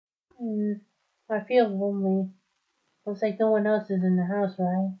Hmm, I feel lonely. Looks like no one else is in the house,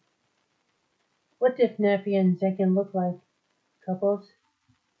 right? What if Nappy and Zekin look like couples?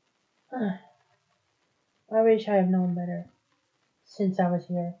 I wish I had known better since I was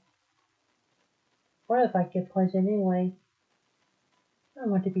here. What if I get poisoned anyway? I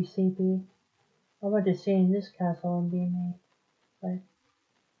want to be sleepy. I want to stay in this castle and be me. But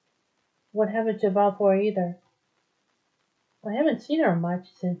what happened to Valfor either? I haven't seen her much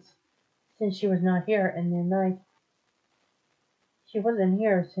since she was not here in the night. She wasn't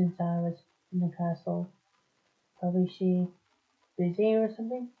here since I was in the castle. Probably she busy or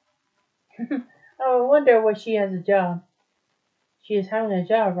something. I wonder what she has a job. She is having a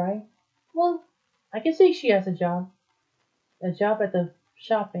job, right? Well, I can say she has a job. A job at the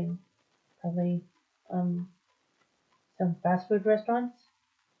shopping. Probably um some fast food restaurants.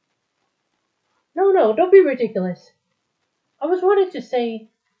 No, don't be ridiculous. I was wanting to say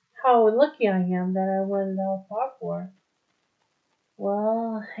how lucky I am that I went out far for.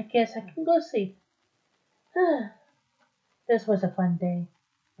 Well, I guess I can go sleep. This was a fun day.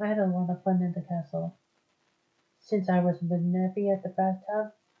 I had a lot of fun in the castle. Since I was with Neffy at the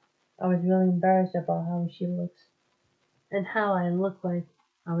bathtub, I was really embarrassed about how she looks and how I looked like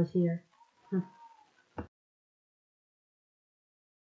I was here.